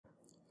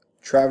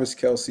Travis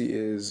Kelce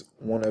is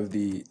one of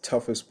the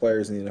toughest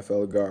players in the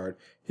NFL to guard.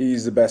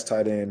 He's the best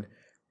tight end,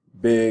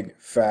 big,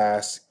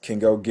 fast, can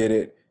go get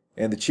it.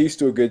 And the Chiefs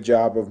do a good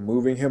job of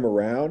moving him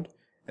around,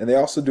 and they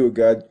also do a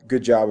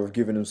good job of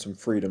giving him some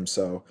freedom.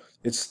 So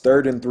it's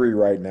 3rd and 3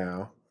 right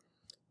now.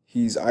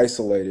 He's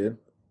isolated.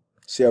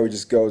 See how he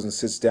just goes and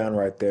sits down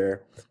right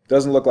there.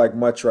 Doesn't look like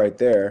much right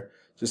there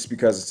just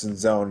because it's in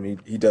zone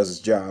and he does his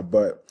job.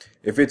 But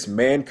if it's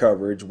man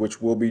coverage,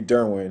 which will be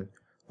Derwin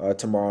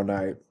tomorrow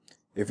night,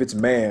 if it's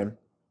man,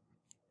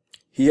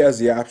 he has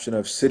the option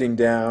of sitting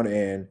down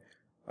and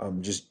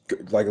just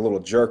like a little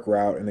jerk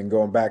route and then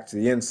going back to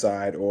the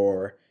inside,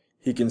 or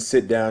he can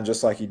sit down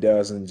just like he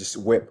does and just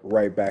whip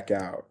right back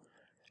out.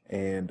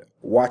 And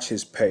watch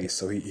his pace.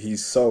 So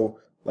he's so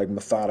like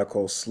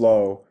methodical,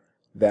 slow,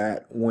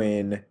 that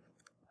when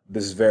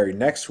this very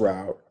next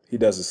route, he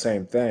does the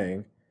same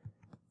thing,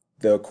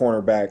 the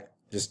cornerback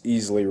just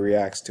easily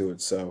reacts to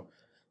it. So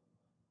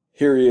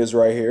here he is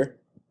right here.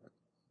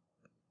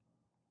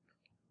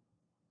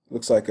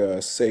 Looks like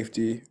a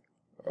safety,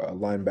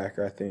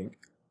 linebacker, I think.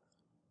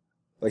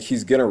 Like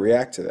he's going to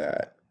react to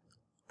that.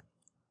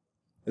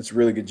 It's a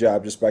really good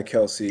job just by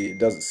Kelce. It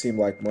doesn't seem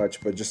like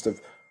much, but just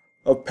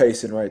of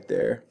pacing right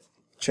there.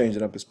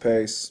 Changing up his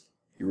pace.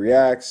 He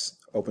reacts,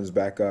 opens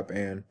back up,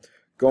 and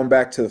going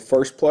back to the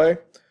first play,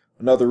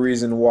 another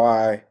reason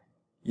why,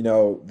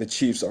 the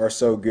Chiefs are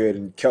so good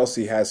and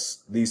Kelce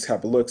has these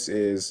type of looks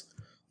is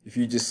if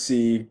you just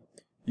see,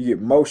 you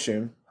get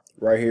motion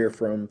right here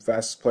from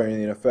fastest player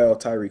in the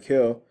NFL, Tyreek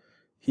Hill,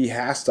 he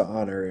has to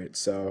honor it.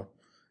 So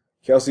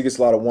Kelce gets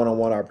a lot of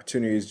one-on-one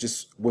opportunities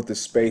just with the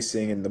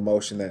spacing and the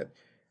motion that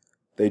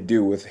they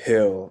do with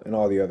Hill and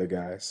all the other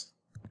guys.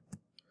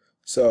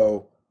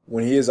 So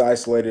when he is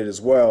isolated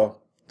as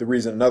well,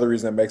 another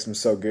reason that makes him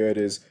so good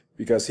is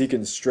because he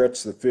can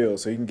stretch the field,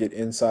 so he can get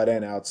inside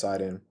and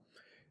outside in.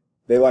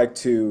 They like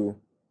to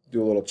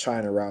do a little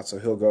China route, so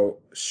he'll go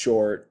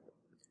short,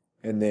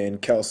 and then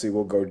Kelce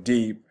will go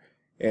deep,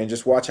 and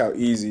just watch how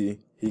easy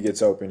he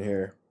gets open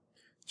here.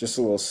 Just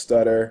a little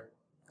stutter,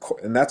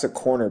 and that's a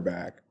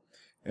cornerback,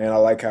 and I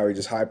like how he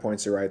just high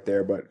points it right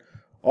there. But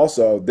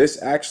also,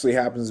 this actually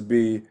happens to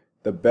be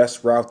the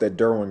best route that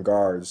Derwin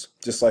guards,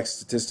 just like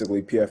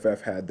statistically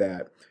PFF had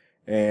that.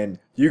 And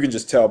you can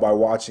just tell by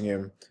watching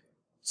him.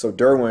 So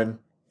Derwin,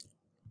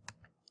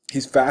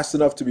 he's fast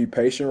enough to be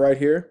patient right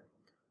here.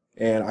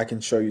 And I can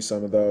show you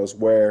some of those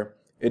where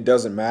it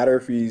doesn't matter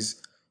if he's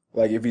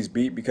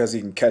beat because he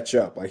can catch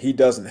up. Like he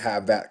doesn't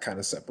have that kind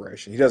of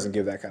separation. He doesn't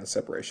give that kind of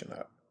separation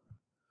up.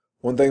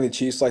 One thing the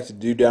Chiefs like to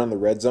do down in the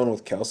red zone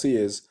with Kelce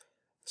is,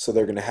 so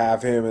they're going to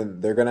have him,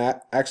 and they're going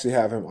to actually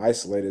have him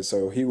isolated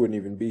so he wouldn't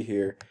even be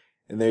here.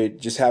 And they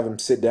just have him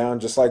sit down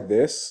just like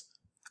this,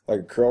 like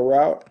a curl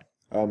route.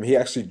 He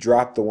actually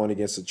dropped the one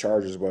against the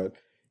Chargers, but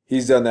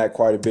he's done that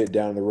quite a bit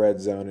down in the red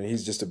zone, and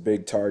he's just a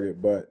big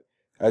target. But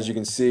as you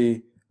can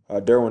see,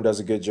 Derwin does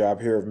a good job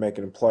here of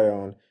making a play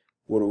on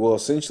what will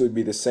essentially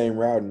be the same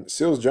route. And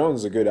Seals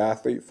Jones is a good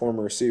athlete,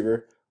 former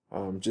receiver.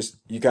 Just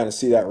you kind of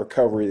see that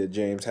recovery that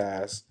James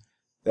has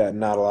that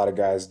not a lot of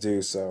guys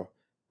do, so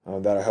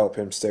that'll help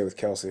him stay with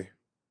Kelce.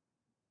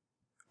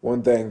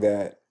 One thing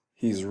that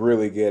he's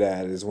really good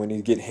at is when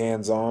he get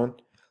hands-on.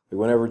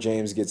 Whenever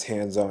James gets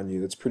hands on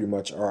you, that's pretty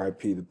much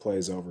RIP, the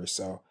play's over.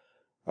 So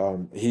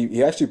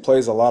he actually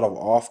plays a lot of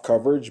off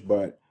coverage,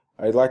 but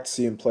I'd like to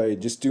see him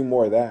just do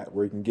more of that,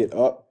 where he can get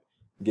up,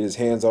 get his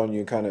hands on you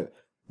and kind of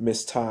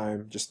miss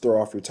time, just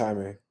throw off your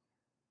timing.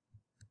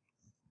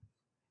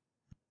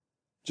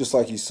 Just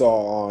like you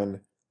saw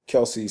on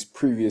Kelce's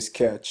previous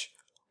catch,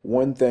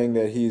 one thing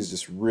that he's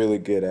just really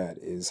good at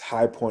is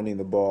high pointing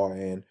the ball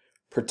and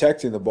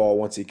protecting the ball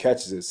once he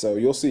catches it. So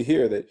you'll see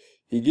here that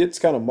he gets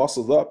kind of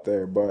muscled up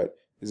there, but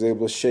is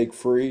able to shake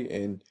free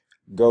and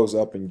goes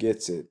up and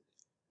gets it.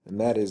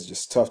 And that is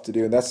just tough to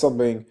do. And that's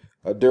something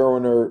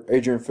Derwin or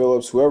Adrian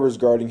Phillips, whoever's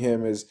guarding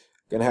him, is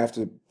going to have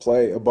to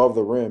play above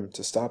the rim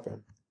to stop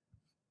him.